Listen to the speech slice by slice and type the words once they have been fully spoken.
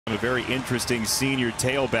A very interesting senior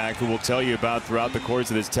tailback who we'll tell you about throughout the course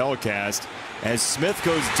of this telecast as Smith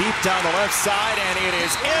goes deep down the left side and it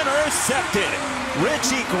is intercepted.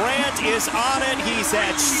 Richie Grant is on it. He's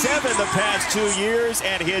had 7 the past 2 years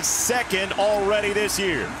and his 2nd already this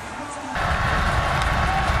year.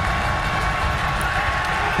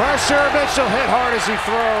 Pressure, Mitchell hit hard as he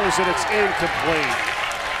throws and it's incomplete.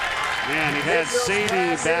 Man, he had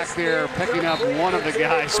Sadie back there picking up one of the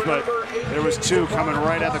guys, but there was 2 coming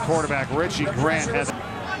right at the quarterback. Richie Grant had.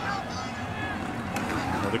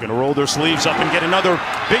 They're going to roll their sleeves up and get another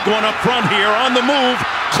big one up front here on the move.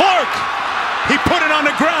 Clark! He put it on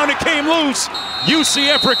the ground. It came loose.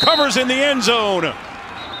 UCF recovers in the end zone.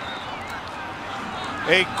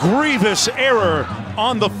 A grievous error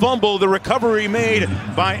on the fumble. The recovery made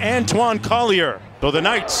by Antoine Collier. So the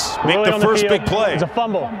Knights make the first big play. It's a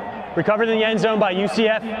fumble. Recovered in the end zone by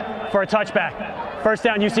UCF for a touchback. First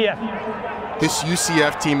down, UCF. This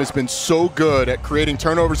UCF team has been so good at creating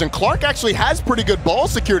turnovers, and Clark actually has pretty good ball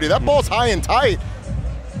security. That ball's high and tight.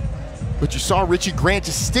 But you saw Richie Grant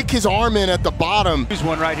just stick his arm in at the bottom. Here's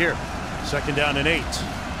one right here. 2nd down and 8.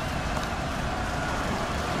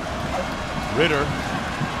 Ritter.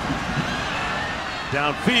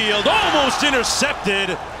 Downfield, almost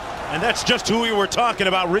intercepted. And that's just who we were talking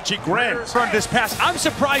about, Richie Grant. Run this pass. I'm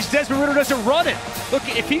surprised Desmond Ritter doesn't run it. Look,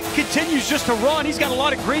 if he continues just to run, he's got a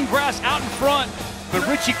lot of green grass out in front. But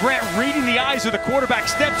Richie Grant, reading the eyes of the quarterback,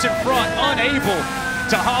 steps in front, unable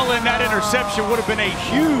to haul in that interception. Would have been a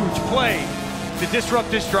huge play to disrupt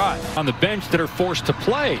this drive. On the bench that are forced to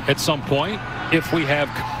play at some point if we have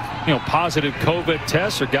positive COVID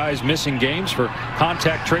tests or guys missing games for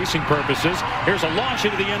contact tracing purposes. Here's a launch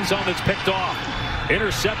into the end zone that's picked off.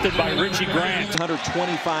 Intercepted by Richie Grant.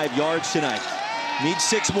 125 yards tonight. Needs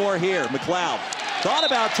 6 more here. McLeod thought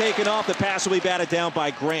about taking off. The pass will be batted down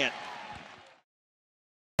by Grant.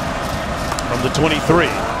 From the 23.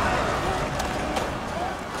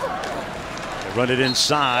 They run it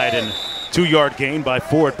inside and 2-yard gain by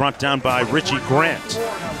Ford, brought down by Richie Grant.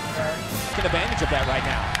 Taking advantage of that right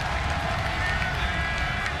now.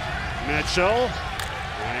 Mitchell.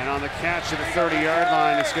 And on the catch at the 30-yard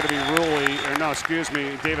line, it's going to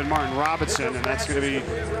be David Martin Robinson, and that's going to be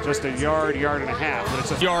just a yard and a half. But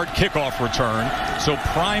it's a Yard kickoff return. So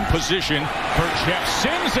prime position for Jeff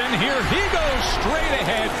Sims, and here he goes straight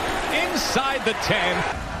ahead inside the 10.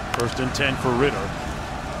 1st and 10 for Ritter.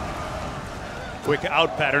 Quick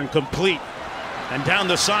out pattern complete. And down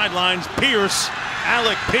the sidelines,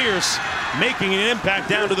 Alec Pierce, making an impact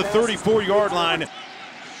down to the 34-yard line.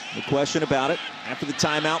 No question about it. After the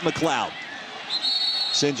timeout, McLeod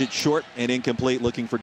sends it short and incomplete, looking for